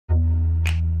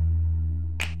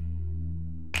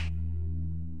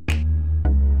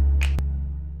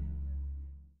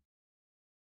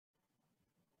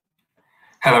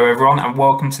Hello everyone and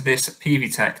welcome to this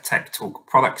PV Tech Talk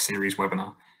product series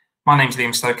webinar. My name is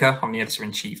Liam Stoker, I'm the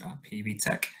Editor-in-Chief at PV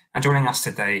Tech, and joining us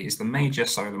today is the major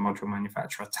solar module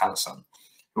manufacturer Talesun,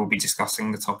 who will be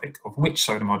discussing the topic of which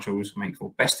solar modules make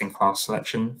for best-in-class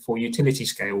selection for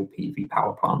utility-scale PV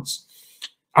power plants.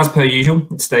 As per usual,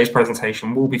 today's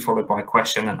presentation will be followed by a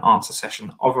question and answer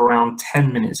session of around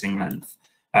 10 minutes in length.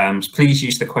 So please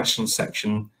use the questions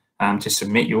section to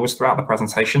submit yours throughout the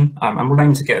presentation, and we'll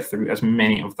aim to get through as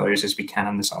many of those as we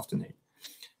can this afternoon.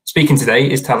 Speaking today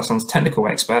is Talesun's technical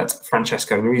expert,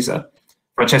 Francesco Luisa.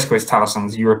 Francesco is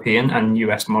Talesun's European and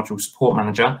US module support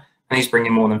manager, and he's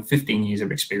bringing more than 15 years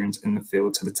of experience in the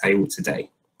field to the table today.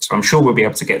 So I'm sure we'll be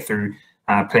able to get through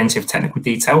plenty of technical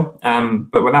detail,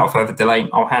 but without further delay,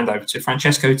 I'll hand over to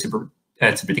Francesco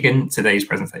to begin today's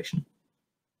presentation.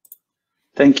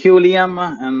 Thank you, Liam,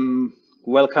 and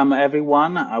welcome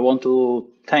everyone. I want to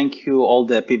thank you all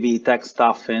the PV Tech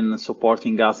staff in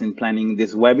supporting us in planning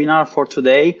this webinar for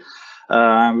today.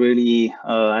 I'm really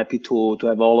happy to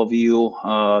have all of you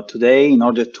today in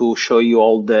order to show you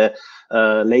all the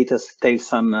latest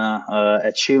Talesun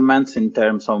achievements in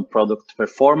terms of product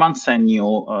performance and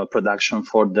new production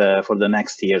for the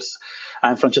next years.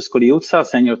 I'm Francesco Liuzza,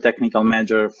 Senior Technical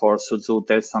Manager for Suzhou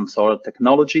Talesun Solar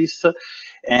Technologies,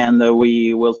 and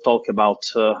we will talk about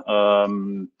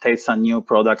Talesun new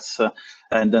products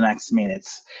in the next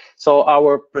minutes. So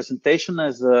our presentation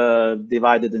is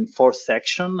divided in 4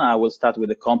 sections. I will start with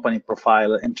the company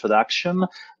profile introduction,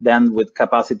 then with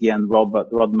capacity and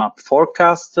roadmap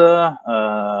forecast,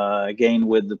 again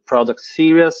with the product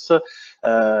series,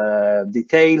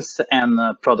 details,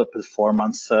 and product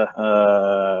performance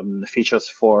features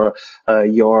for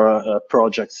your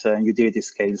projects and utility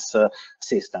scales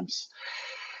systems.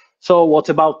 So what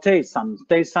about Talesun?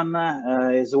 Talesun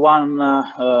is one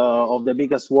of the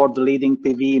biggest world-leading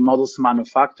PV modules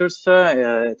manufacturers.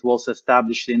 It was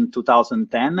established in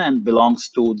 2010 and belongs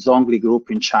to Zhongli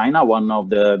Group in China, one of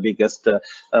the biggest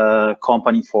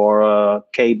company for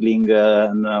cabling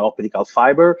and optical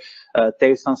fiber.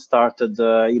 Talesun started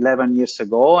 11 years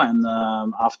ago, and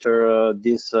after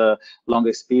this long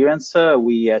experience,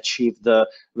 we achieved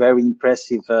very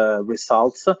impressive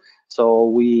results. So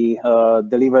we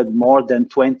delivered more than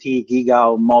 20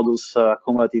 giga modules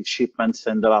cumulative shipments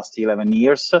in the last 11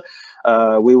 years.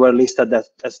 We were listed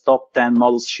as top 10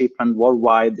 modules shipment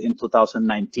worldwide in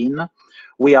 2019.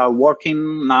 We are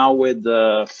working now with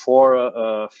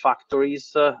 4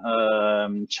 factories,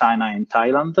 China and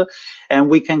Thailand, and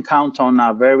we can count on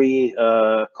a very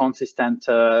consistent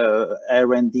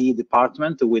R&D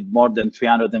department with more than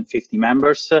 350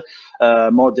 members,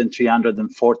 more than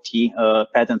 340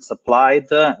 patents applied,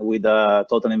 with a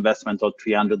total investment of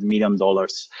 $300 million.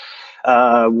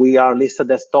 We are listed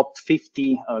as top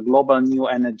 50 global new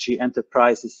energy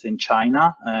enterprises in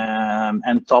China,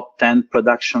 and top 10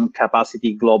 production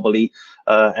capacity globally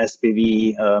as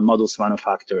PV modules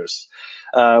manufacturers.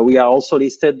 We are also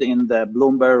listed in the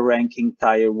Bloomberg ranking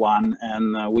Tier 1,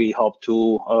 and we hope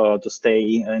to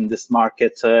stay in this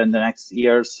market in the next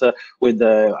years with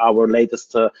our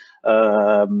latest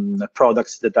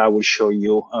products that I will show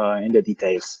you in the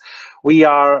details. We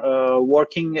are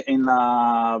working in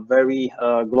a very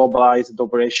globalized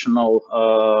operational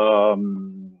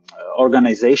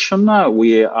organization.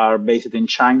 We are based in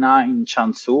China, in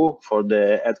Changzhou, for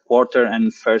the headquarters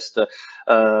and first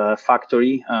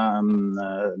factory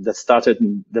that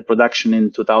started the production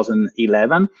in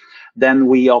 2011. Then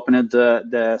we opened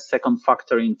the second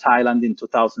factory in Thailand in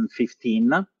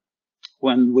 2015.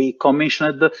 When we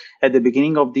commissioned at the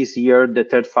beginning of this year the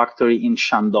 3rd factory in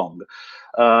Shandong.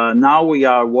 Now we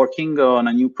are working on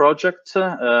a new project for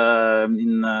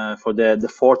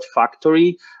the 4th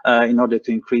factory in order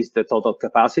to increase the total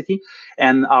capacity,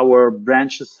 and our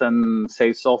branches and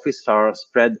sales office are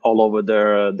spread all over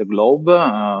the globe.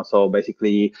 So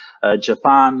basically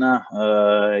Japan,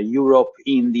 Europe,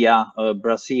 India,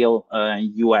 Brazil,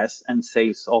 US, and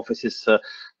sales offices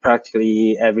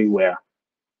practically everywhere.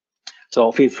 So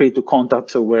feel free to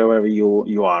contact wherever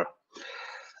you are.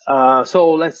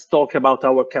 So let's talk about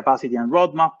our capacity and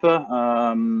roadmap.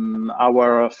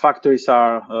 Our factories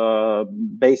are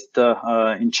based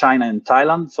in China and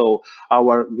Thailand. So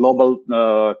our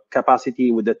global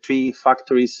capacity with the 3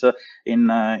 factories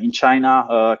in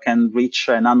China can reach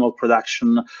an annual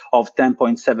production of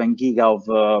 10.7 giga of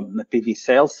PV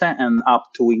cells and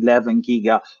up to 11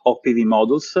 giga of PV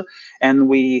modules. And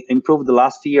we improved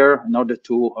last year in order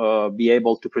to be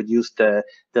able to produce the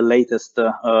the latest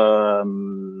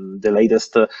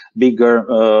bigger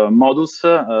models,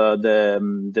 the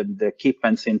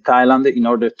equipments in Thailand, in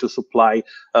order to supply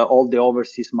all the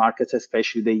overseas markets,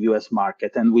 especially the US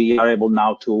market. And we are able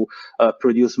now to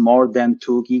produce more than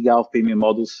 2 giga of PV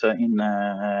modules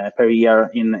per year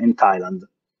in Thailand.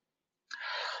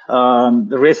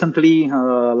 Recently,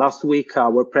 last week,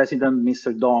 our president,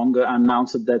 Mr. Dong,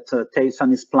 announced that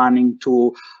Talesun is planning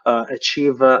to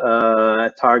achieve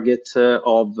a target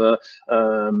of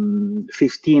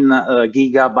 15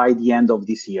 giga by the end of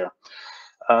this year.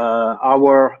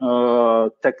 Our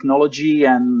technology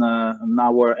and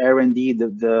our R&D,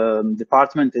 the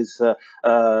department is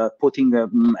putting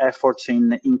efforts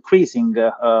in increasing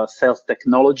sales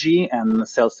technology and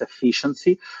sales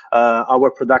efficiency.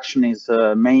 Our production is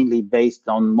mainly based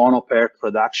on mono-PERC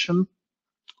production.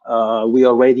 We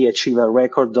already achieved a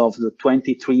record of the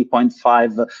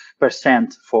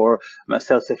 23.5% for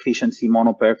sales efficiency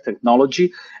mono-PERC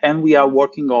technology, and we are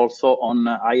working also on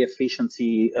high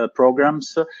efficiency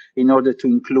programs in order to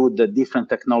include the different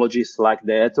technologies like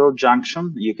the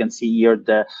heterojunction. You can see here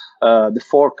the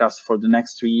forecast for the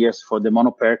next 3 years for the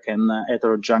mono-PERC and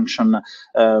heterojunction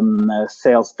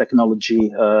sales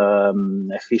technology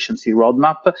efficiency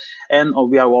roadmap, and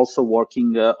we are also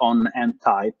working on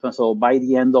N-type. So by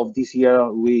the end of this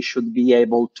year, we should be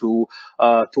able to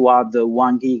add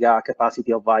 1 giga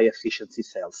capacity of high efficiency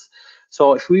cells.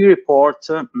 So if we report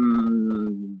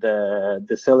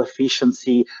the cell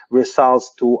efficiency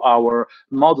results to our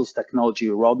modules technology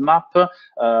roadmap,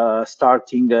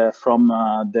 starting from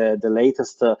the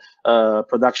latest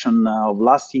production of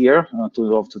last year,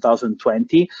 of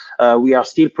 2020, we are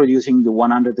still producing the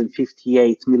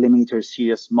 158 millimeter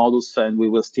series modules, and we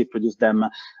will still produce them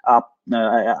up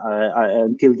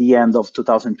until the end of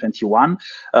 2021.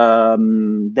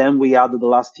 Then we added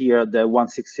last year the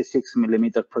 166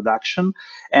 millimeter production,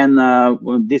 and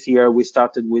this year we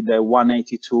started with the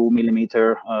 182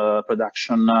 millimeter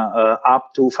production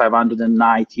up to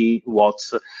 590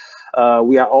 watts.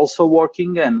 We are also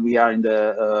working, and we are in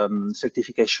the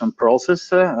certification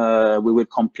process. We will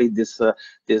complete this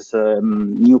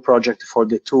new project for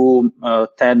the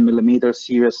 210 millimeter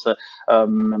series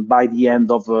by the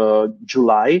end of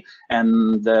July,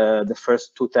 and the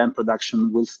first 210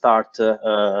 production will start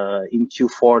in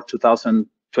Q4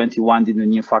 2021 in the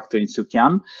new factory in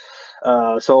Sukyan.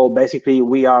 So basically,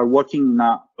 we are working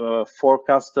now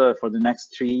forecast for the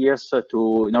next 3 years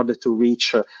in order to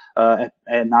reach a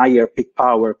higher peak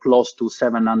power close to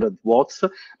 700 watts.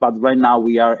 But right now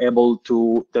we are able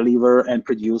to deliver and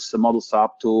produce models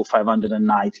up to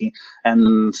 590,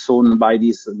 and soon by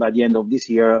the end of this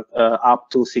year up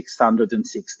to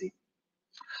 660.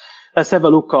 Let's have a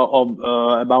look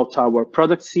about our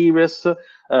product series.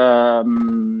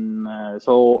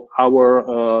 So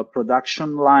our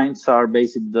production lines are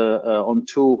based on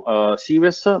 2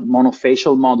 series: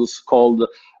 monofacial models called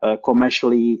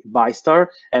commercially Bistar,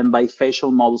 and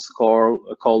bifacial models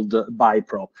called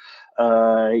Bipro.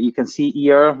 You can see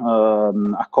here,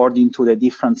 according to the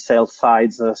different cell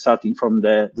size, starting from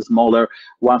the smaller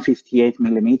 158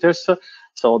 millimeters,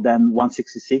 so then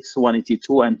 166,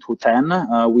 182, and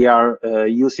 210. We are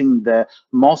using the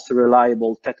most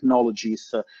reliable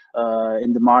technologies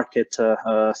in the market,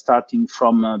 starting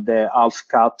from the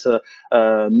half-cut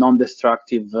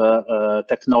non-destructive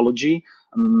technology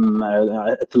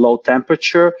at low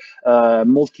temperature.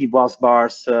 Multi-bus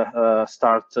bars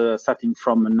starting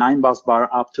from 9 bus bar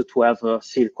up to 12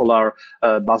 circular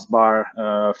bus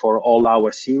bar for all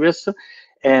our series.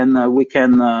 And we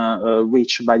can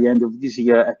reach by the end of this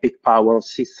year a peak power of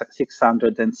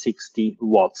 660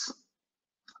 watts,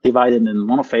 divided in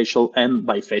monofacial and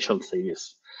bifacial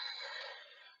series.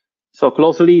 So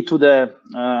closely to the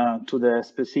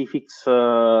specifics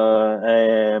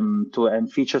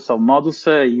and features of models,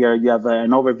 here you have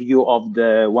an overview of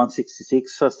the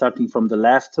 166 starting from the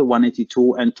left,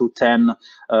 182 and 210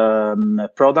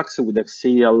 products with the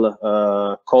serial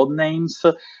code names.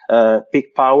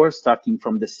 Peak power starting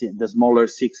from the smaller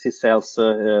 60 cells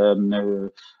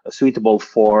suitable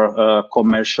for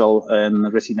commercial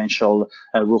and residential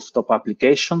rooftop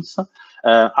applications,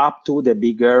 up to the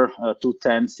bigger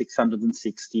 210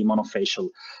 660 monofacial.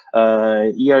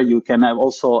 Here you can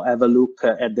also have a look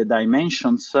at the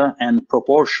dimensions and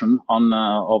proportion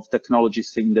of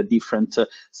technologies in the different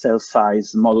cell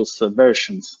size models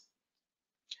versions.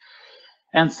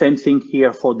 And same thing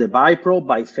here for the Bipro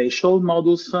bifacial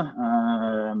models.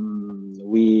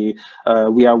 We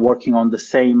are working on the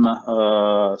same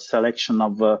selection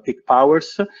of peak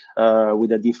powers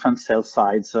with a different cell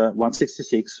size,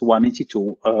 166,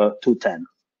 182, 210.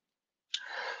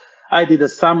 I did a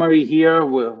summary here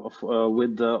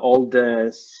with all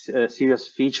the serious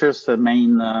features, the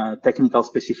main technical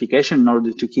specification, in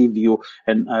order to give you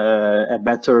a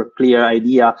better, clear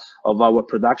idea of our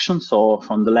production. So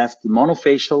from the left,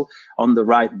 monofacial, on the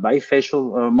right,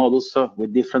 bifacial models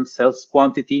with different cells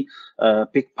quantity,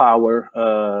 peak power,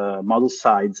 model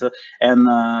size, and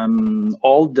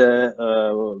all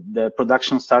the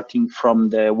production starting from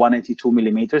the 182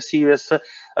 millimeter series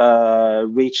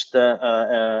reached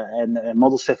a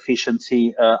modulus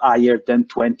efficiency higher than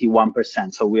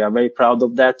 21%. So we are very proud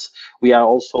of that. We are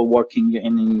also working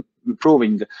in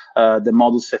improving the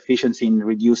modulus efficiency in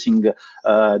reducing the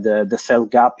cell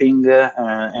gapping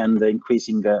and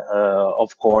increasing,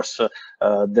 of course,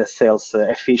 the cells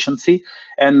efficiency.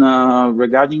 And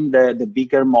regarding the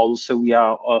bigger models, we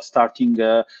are starting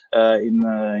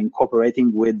in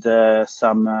cooperating with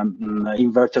some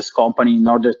inverters company in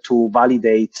order to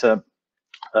validate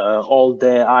all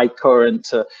the high current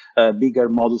bigger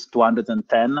models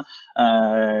 210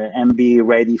 and be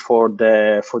ready for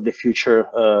the future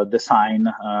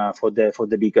design for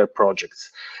the bigger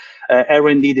projects.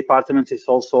 R&D department is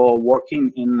also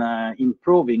working in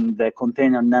improving the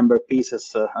container number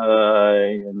pieces,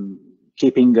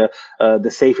 keeping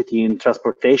the safety in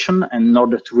transportation, and in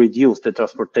order to reduce the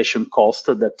transportation cost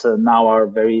that now are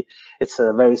it's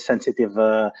a very sensitive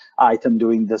item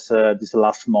during this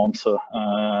last month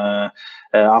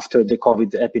after the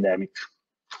COVID epidemic.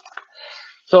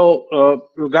 So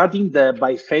regarding the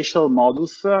bifacial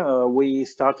models, we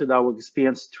started our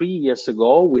experience 3 years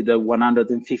ago with the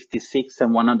 156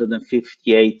 and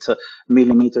 158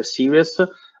 millimeter series.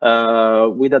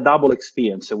 With a double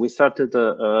experience. We started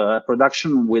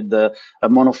production with the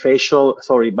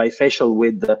bifacial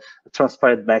with the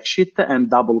transparent backsheet and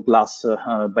double glass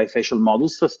bifacial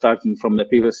models, starting from the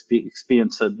previous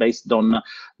experience based on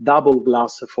double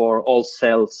glass for all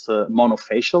cells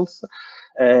monofacials.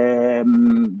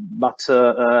 But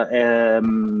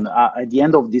at the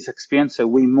end of this experience,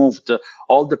 we moved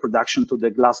all the production to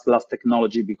the glass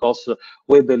technology, because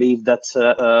we believe that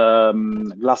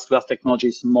glass technology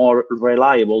is more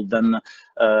reliable than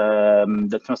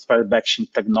the transparent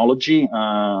backsheet technology,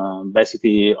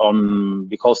 basically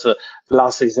because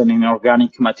glass is an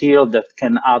inorganic material that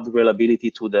can add reliability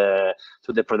to the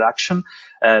production.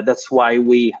 That's why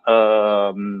we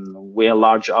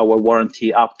enlarge our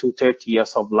warranty up to 30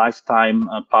 years of lifetime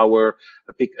power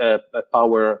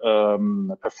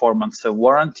performance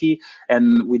warranty,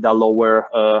 and with a lower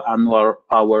annual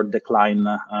power decline,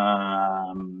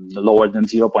 lower than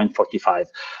 0.45.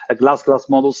 Glass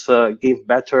models give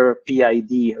better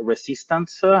PID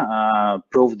resistance,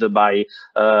 proved by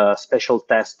special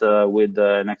test with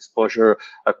an exposure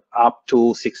up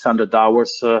to 600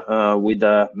 hours with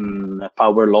a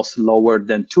power loss lower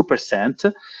than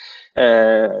 2%.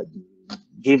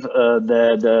 Give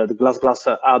the glass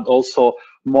add also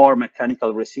more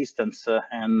mechanical resistance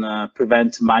and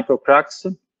prevent micro cracks.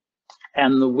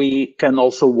 And we can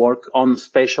also work on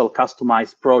special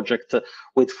customized project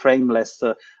with frameless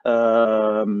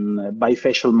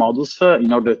bifacial models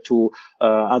in order to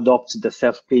adopt the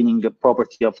self-cleaning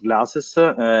property of glasses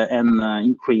and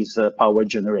increase power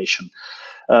generation.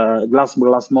 Glass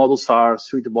models are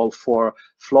suitable for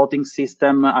floating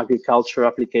system, agriculture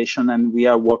application, and we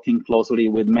are working closely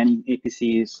with many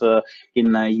EPCs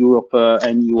in Europe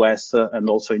and US and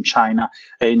also in China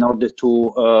in order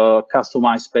to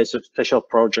customize special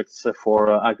projects for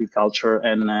agriculture,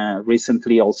 and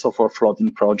recently also for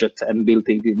floating projects and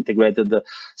building integrated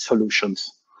solutions.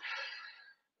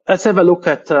 Let's have a look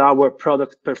at our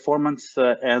product performance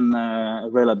and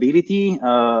reliability.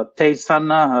 Talesun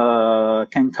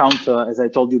can count, as I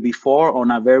told you before,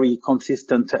 on a very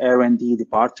consistent R&D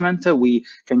department. We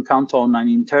can count on an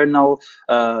internal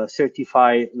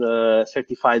certified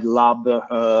lab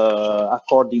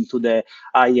according to the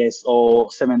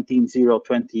ISO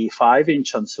 17025 in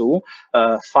Changzhou,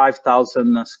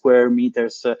 5,000 square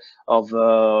meters of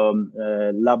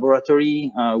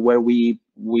laboratory where we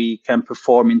can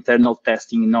perform internal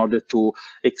testing in order to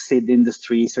exceed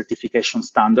industry certification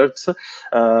standards.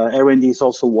 R&D is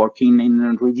also working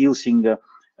in reducing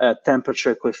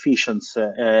temperature coefficients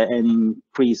and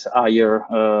increase higher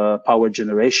power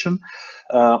generation.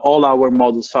 All our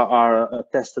models are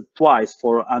tested twice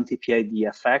for anti-PID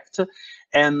effect,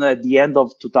 and at the end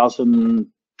of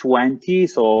 2020, 2020,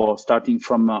 so starting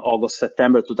from August,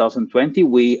 September 2020,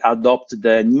 we adopted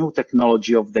the new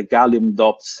technology of the gallium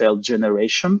doped cell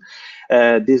generation.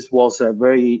 This was a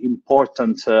very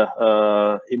important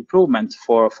improvement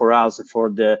for us, for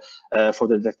the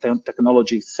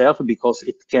technology itself, because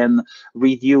it can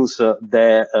reduce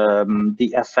the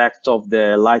effect of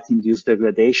the light-induced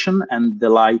degradation and the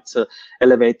light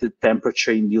elevated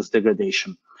temperature-induced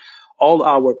degradation. All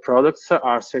our products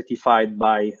are certified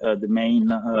by the main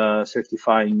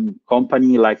certifying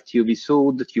company like TÜV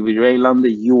Sud, TÜV Rheinland,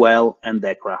 UL, and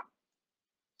DEKRA.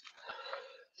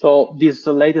 So this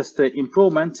latest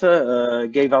improvement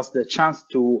gave us the chance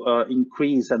to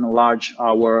increase and enlarge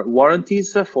our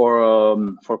warranties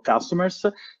for customers.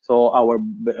 So our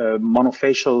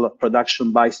monofacial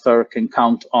production Bistar can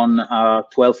count on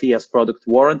 12 years product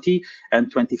warranty and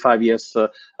 25 years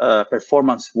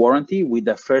performance warranty, with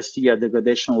the first year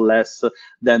degradation less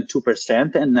than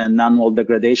 2% and an annual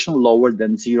degradation lower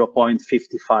than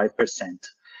 0.55%.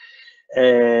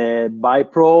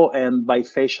 Bipro and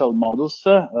bifacial models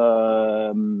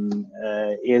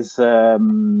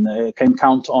can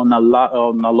count on a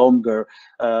longer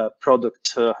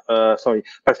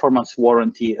performance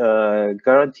warranty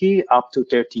guarantee up to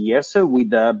 30 years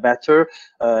with a better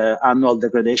annual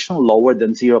degradation lower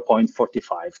than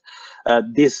 0.45.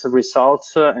 These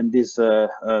results and these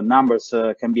numbers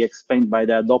can be explained by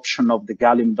the adoption of the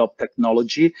gallium doped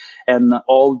technology, and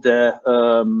all the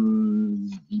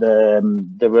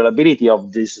reliability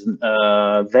of these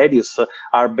values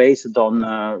are based on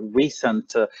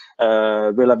recent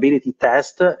reliability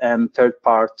tests and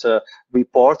third-party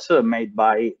reports made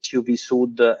by TÜV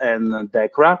Sud and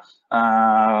DEKRA,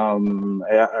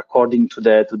 according to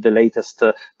the latest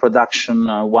production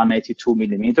 182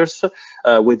 millimeters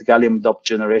with gallium doped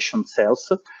generation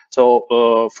cells.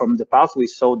 So from the past, we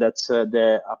saw that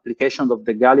the application of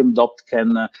the gallium doped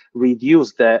can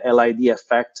reduce the LID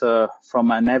effect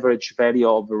from an average value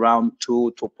of around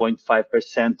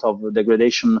 2.5% of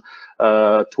degradation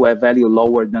to a value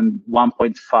lower than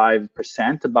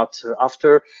 1.5%. But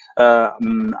after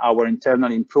our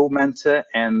internal improvement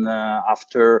and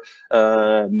after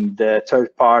the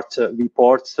third-party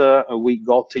reports, we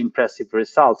got impressive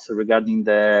results regarding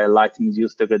the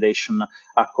light-induced degradation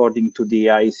according to the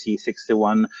IEC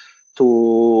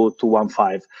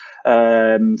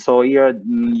 61215. So here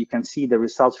you can see the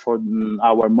results for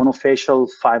our monofacial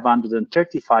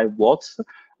 535 watts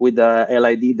with a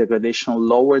LID degradation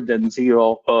lower than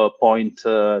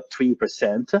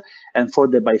 0.3%, and for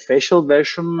the bifacial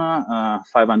version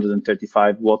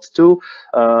 535 watts too,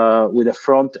 with a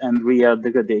front and rear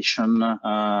degradation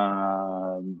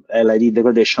LID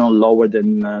degradation lower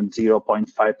than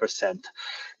 0.5%.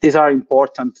 These are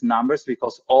important numbers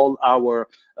because all our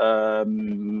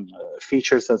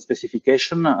features and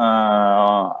specification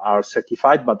are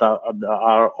certified, but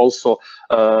are also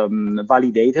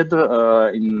validated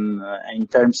in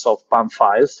terms of PAM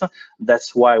files.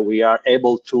 That's why we are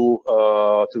able to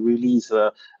release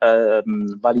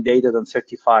validated and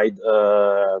certified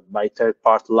by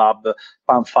third-party lab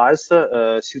PAM files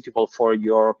suitable for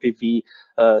your PV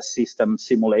system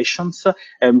simulations,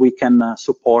 and we can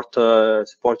support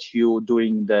you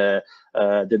during the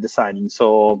designing,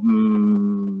 so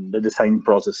the design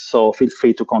process. So feel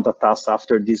free to contact us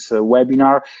after this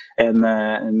webinar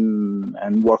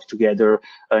and work together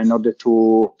in order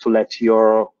to let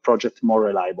your project more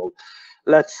reliable.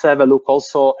 Let's have a look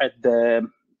also at the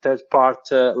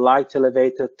third-party light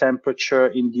elevated temperature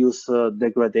induced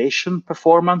degradation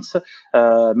performance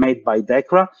made by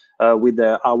DEKRA with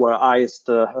our highest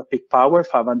peak power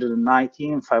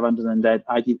 590 and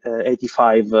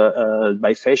 585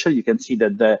 bifacial. You can see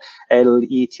that the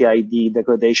LETID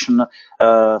degradation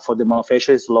for the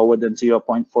monofacial is lower than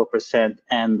 0.4%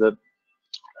 and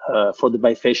for the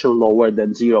bifacial lower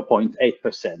than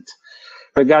 0.8%.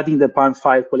 Regarding the PAM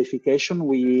file qualification,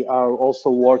 we are also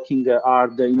working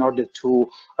hard in order to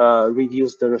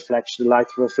reduce the light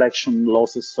reflection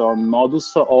losses on modules.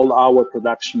 So all our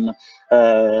production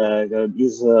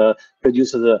is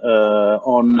produced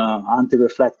on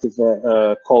anti-reflective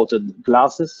coated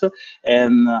glasses,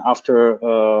 and after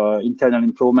internal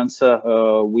improvements,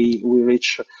 we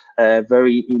reach a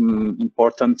very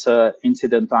important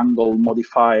incident angle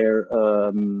modifier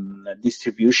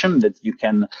distribution that you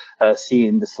can see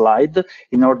in the slide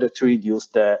in order to reduce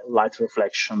the light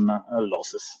reflection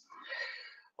losses.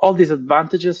 All these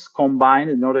advantages combined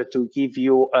in order to give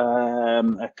you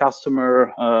a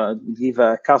customer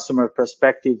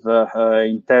perspective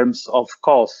in terms of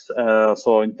cost.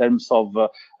 So in terms of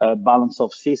balance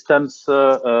of systems,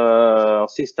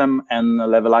 system and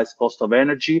levelized cost of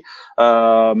energy,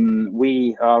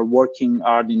 we are working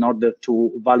hard in order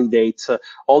to validate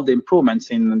all the improvements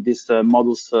in this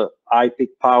module's high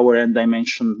peak power and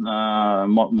dimension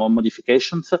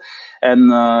modifications.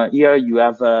 And here you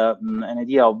have an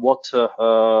idea of what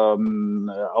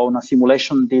on a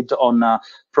simulation did on a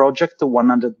project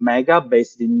 100 mega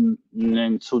based in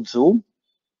Suzhou,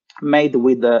 made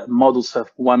with the models of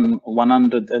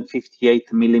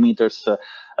 158 millimeters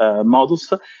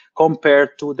models,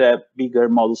 compared to the bigger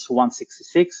models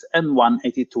 166 and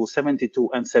 182, 72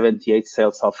 and 78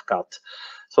 cells of cut.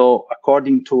 So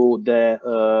according to the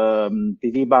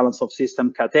PV balance of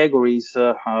system categories,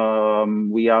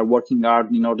 we are working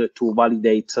hard in order to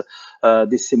validate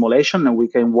this simulation, and we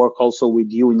can work also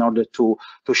with you in order to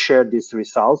share these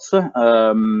results.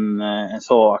 And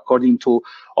so according to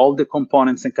all the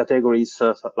components and categories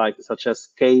such as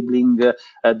cabling,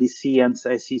 DC and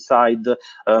AC side,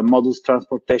 modules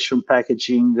transportation,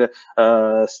 packaging,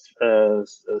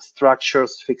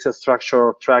 structures, fixed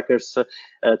structure trackers,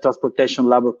 transportation,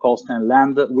 labor cost, and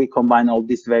land. We combine all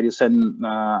these values, and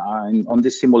on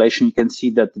this simulation you can see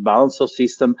that the balance of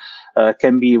system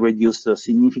can be reduced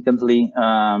significantly,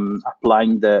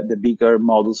 applying the bigger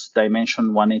models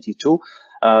dimension 182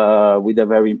 with a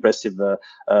very impressive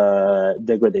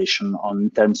degradation in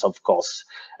terms of costs.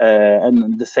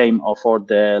 And the same for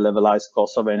the levelized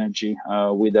cost of energy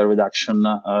with a reduction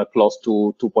close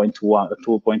to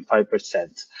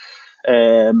 2.5%.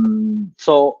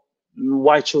 So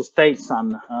why choose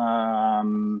Talesun?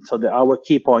 Our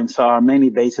key points are mainly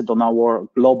based on our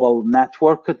global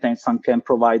network. Talesun can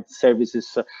provide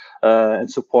services and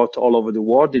support all over the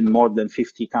world in more than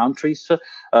 50 countries.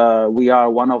 We are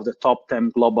one of the top 10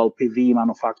 global PV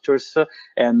manufacturers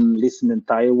and listed in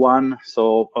Taiwan,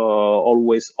 so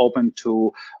always open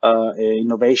to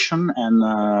innovation, and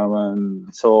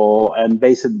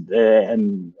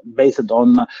based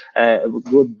on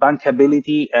good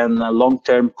bankability and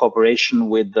long-term cooperation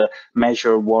with the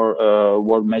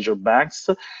world major banks.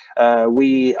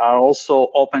 We are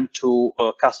also open to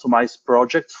customized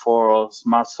projects for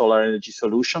smart solar energy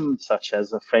solutions, such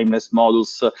as frameless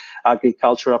modules,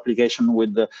 agriculture application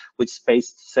with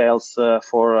spaced cells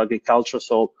for agriculture.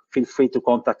 So feel free to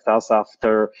contact us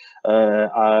after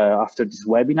this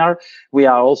webinar. We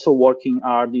are also working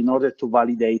hard in order to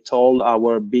validate all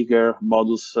our bigger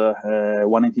models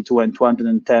 182 and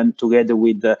 210 together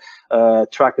with the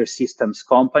Tracker Systems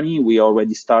company. We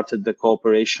already started the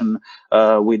cooperation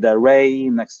with Array,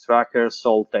 Next Tracker,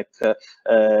 Soltec,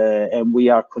 and we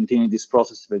are continuing this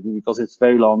process because it's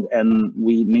very long, and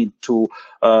we need to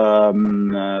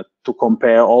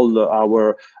compare all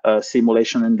our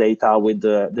simulation and data with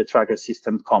the Tracker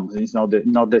System companies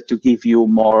in order to give you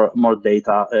more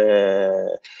data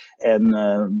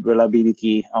and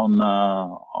reliability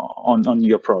on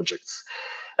your projects.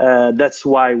 That's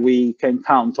why we can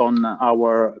count on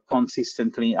our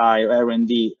consistently high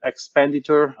R&D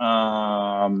expenditure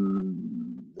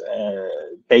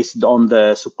based on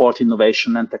the support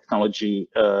innovation and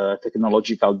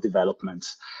technological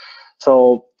developments.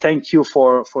 So thank you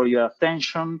for your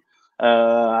attention.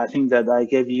 I think that I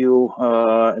gave you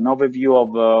an overview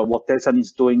of what Talesun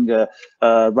is doing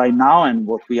right now and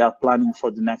what we are planning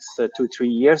for the next 2-3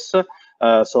 years.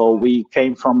 So we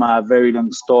came from a very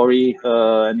long story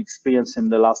and experience in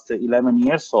the last 11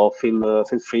 years, so feel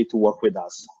free to work with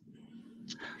us.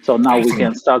 So now we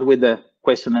can start with the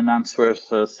question and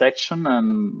answers section,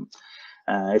 and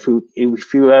if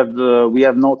we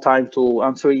have no time to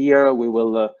answer here, we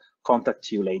will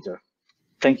contact you later.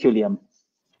 Thank you, Liam.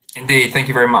 Indeed, thank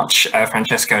you very much,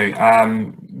 Francesco.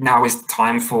 Now is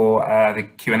time for the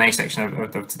Q&A section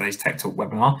of today's Tech Talk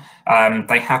webinar.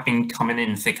 They have been coming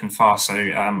in thick and fast, so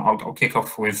I'll kick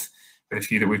off with a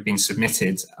few that we've been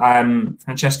submitted.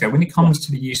 Francesco, when it comes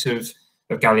to the use of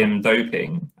gallium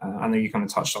doping, I know you kind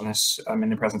of touched on this in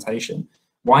the presentation.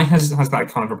 Why has that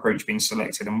kind of approach been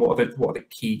selected, and what are the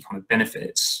key kind of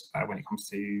benefits when it comes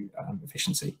to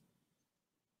efficiency?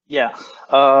 Yeah,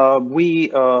 we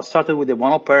started with the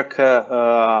mono-PERC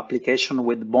application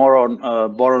with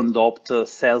boron doped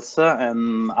cells,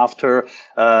 and after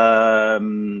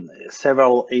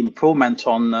several improvements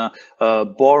on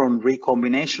boron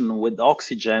recombination with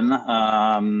oxygen,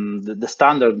 the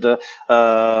standard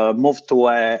moved to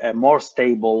a more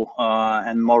stable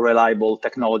and more reliable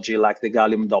technology like the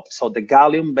gallium doped. So the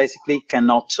gallium basically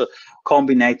cannot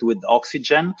recombinate with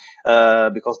oxygen,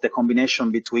 because the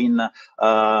combination between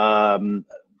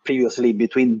previously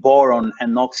between boron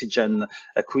and oxygen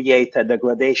create a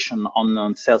degradation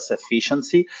on cells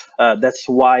efficiency. That's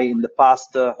why in the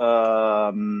past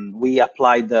we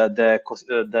applied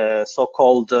the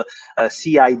so-called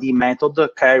CID method,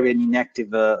 carrion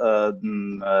inactive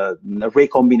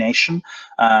recombination.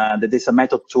 That is a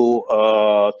method to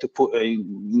put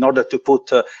in order to put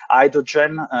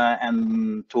hydrogen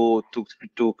and to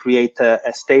create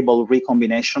a stable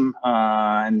recombination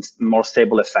and more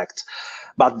stable effect.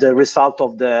 But the result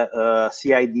of the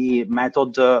CID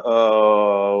method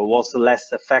was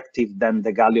less effective than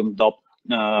the gallium doped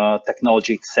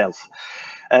technology itself.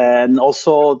 And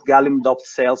also gallium doped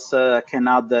cells can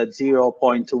add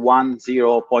 0.1,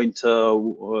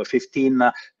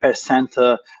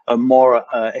 0.15% more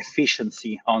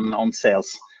efficiency on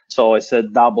cells. So it's a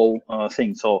double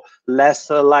thing. So less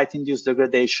light-induced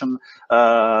degradation,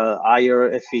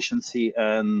 higher efficiency,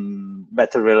 and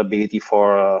better reliability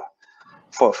for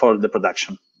the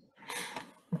production.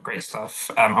 Great stuff.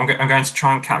 I'm going to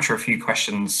try and capture a few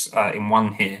questions in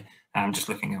one here, just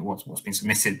looking at what's been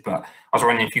submitted. But I was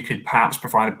wondering if you could perhaps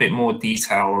provide a bit more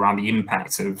detail around the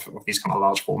impact of these kind of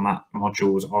large format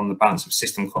modules on the balance of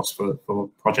system costs for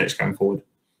projects going forward.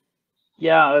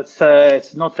 Yeah,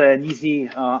 it's not an easy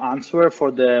answer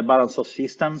for the balance of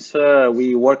systems.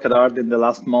 We worked hard in the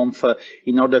last month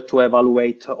in order to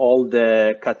evaluate all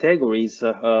the categories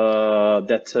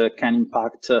that can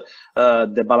impact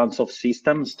the balance of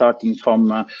systems, starting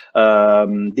from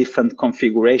different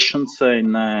configurations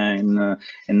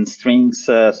in strings,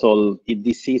 so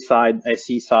DC side,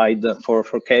 AC side for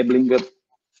cabling,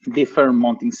 different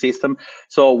mounting system.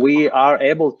 So we are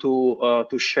able to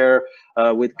share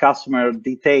with customer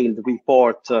detailed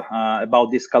report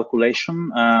about this calculation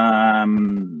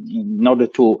in order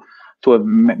to have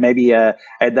maybe a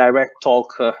direct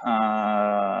talk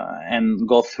and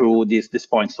go through this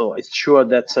point. So it's sure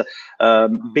that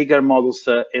bigger models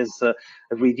is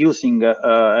reducing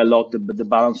a lot the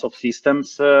balance of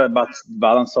systems, but the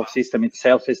balance of system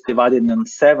itself is divided in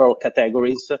several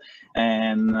categories,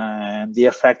 and the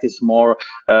effect is more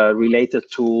related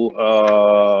to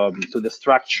the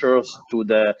structures, to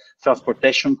the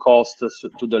transportation costs,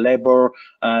 to the labor,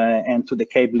 and to the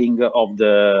cabling of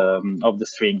the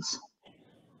strings.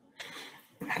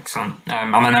 Excellent.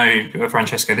 And I know,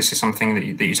 Francesco, this is something that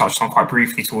you touched on quite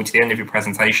briefly towards the end of your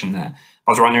presentation there.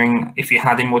 I was wondering if you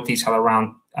had any more detail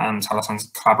around Talesun's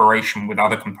collaboration with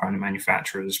other component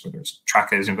manufacturers, whether it's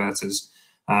trackers, inverters,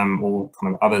 or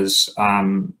kind of others,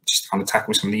 just to kind of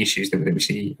tackle some of the issues that we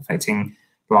see affecting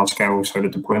large-scale solar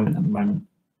deployment at the moment.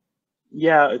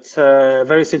 Yeah, it's a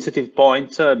very sensitive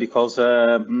point because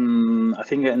I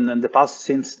think in the past,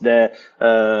 since the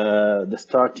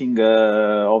starting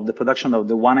of the production of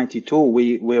the 192,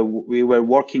 we were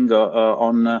working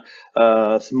on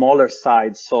smaller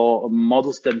sides, so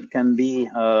models that can be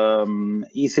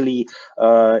easily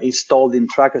installed in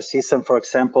tracker system, for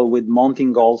example, with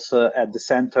mounting holes at the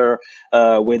center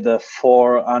with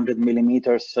 400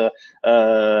 millimeters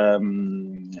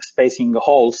spacing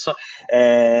holes.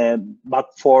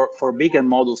 But for bigger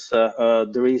models,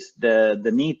 there is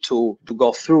the need to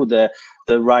go through the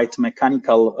right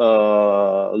mechanical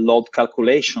load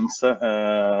calculations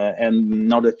and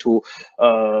in order to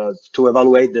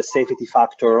evaluate the safety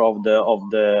factor of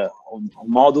the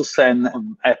models and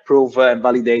approve and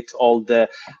validate all the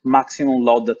maximum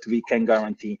load that we can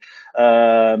guarantee.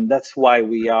 That's why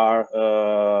we have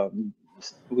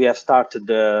started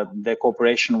the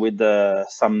cooperation with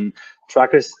some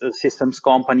tracker systems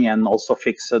company and also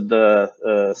fixed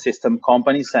system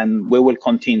companies, and we will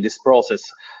continue this process.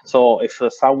 So if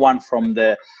someone from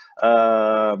the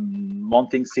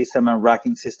mounting system and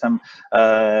racking system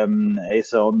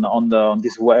is on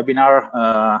this webinar,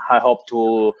 I hope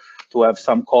to have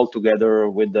some call together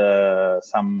with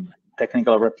some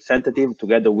technical representative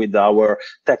together with our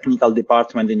technical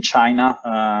department in China.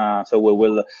 So we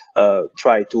will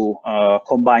try to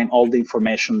combine all the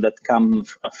information that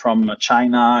comes from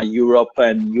China, Europe,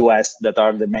 and US that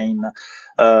are the main,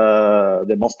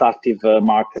 the most active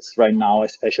markets right now,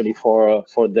 especially for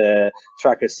the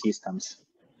tracker systems.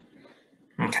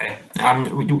 Okay,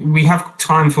 we have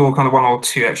time for kind of one or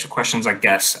two extra questions, I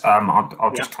guess.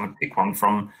 I'll just kind of pick one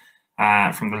from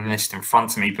the list in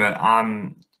front of me, but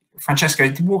Francesco,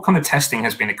 what kind of testing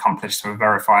has been accomplished to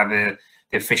verify the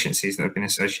efficiencies that have been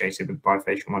associated with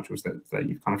bifacial modules that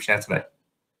you've kind of shared today?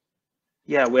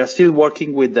 Yeah, we are still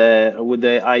working with the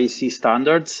IEC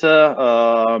standards,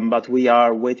 but we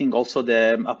are waiting also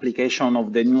the application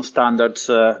of the new standards,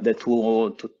 the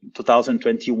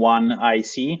 2021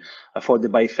 IEC for the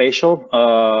bifacial.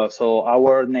 So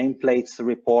our nameplates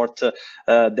report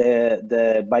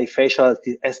the bifacial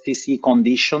STC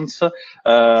conditions as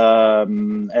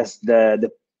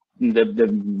the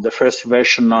first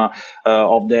version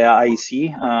of the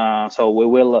IEC. So we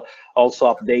will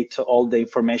also update all the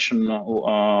information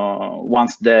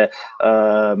once the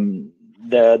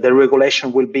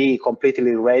regulation will be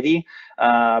completely ready.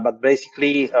 But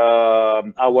basically,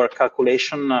 our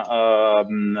calculation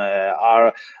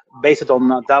are based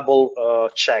on a double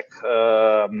check.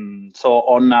 So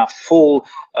on a full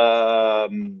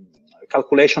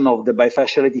calculation of the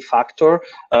bifaciality factor,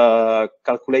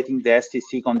 calculating the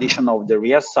STC condition of the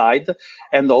rear side,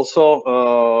 and also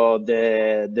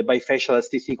the bifacial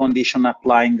STC condition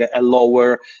applying a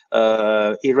lower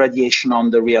irradiation on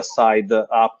the rear side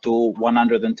up to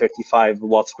 135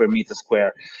 watts per meter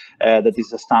square. That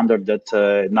is a standard that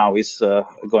now is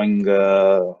going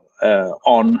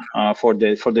on for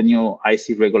the new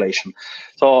IC regulation.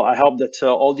 So I hope that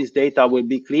all this data will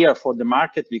be clear for the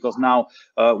market, because now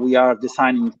we are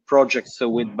designing projects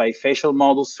with bifacial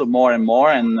models more and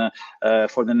more, and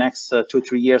for the next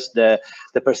 2-3 years the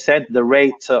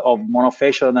rate of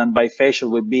monofacial and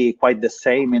bifacial will be quite the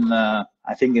same in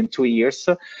I think in 2 years.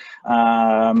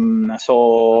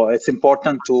 So it's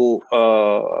important to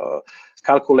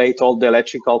calculate all the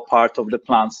electrical part of the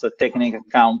plants, taking into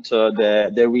account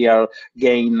the real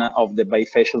gain of the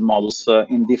bifacial models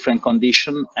in different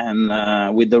conditions, and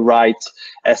with the right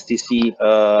STC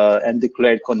and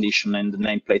declared condition in the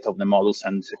nameplate of the models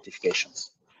and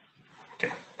certifications.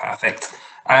 Okay, perfect.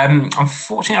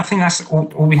 Unfortunately, I think that's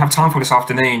all we have time for this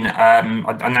afternoon. I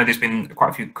know there's been quite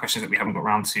a few questions that we haven't got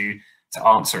around to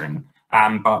answering,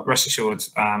 but rest assured,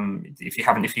 if you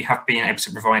have been able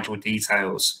to provide your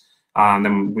details,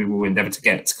 then we will endeavour to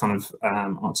get kind of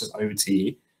answers over to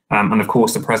you. And of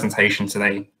course, the presentation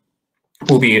today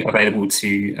will be available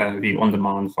to view on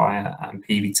demand via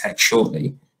PV Tech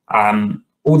shortly.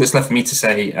 All that's left for me to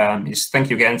say is thank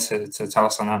you again to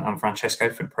Talesun and Francesco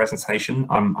for the presentation.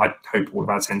 I hope all of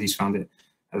our attendees found it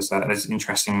as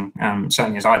interesting,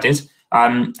 certainly as I did.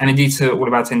 And indeed to all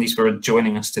of our attendees for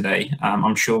joining us today.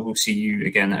 I'm sure we'll see you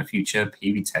again at a future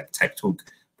PV Tech Talk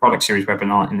product series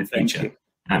webinar in the future.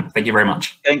 Thank you very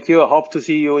much. Thank you. I hope to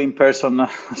see you in person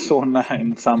soon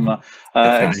in some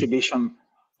exhibition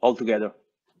all together.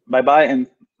 Bye-bye, and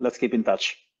let's keep in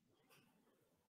touch.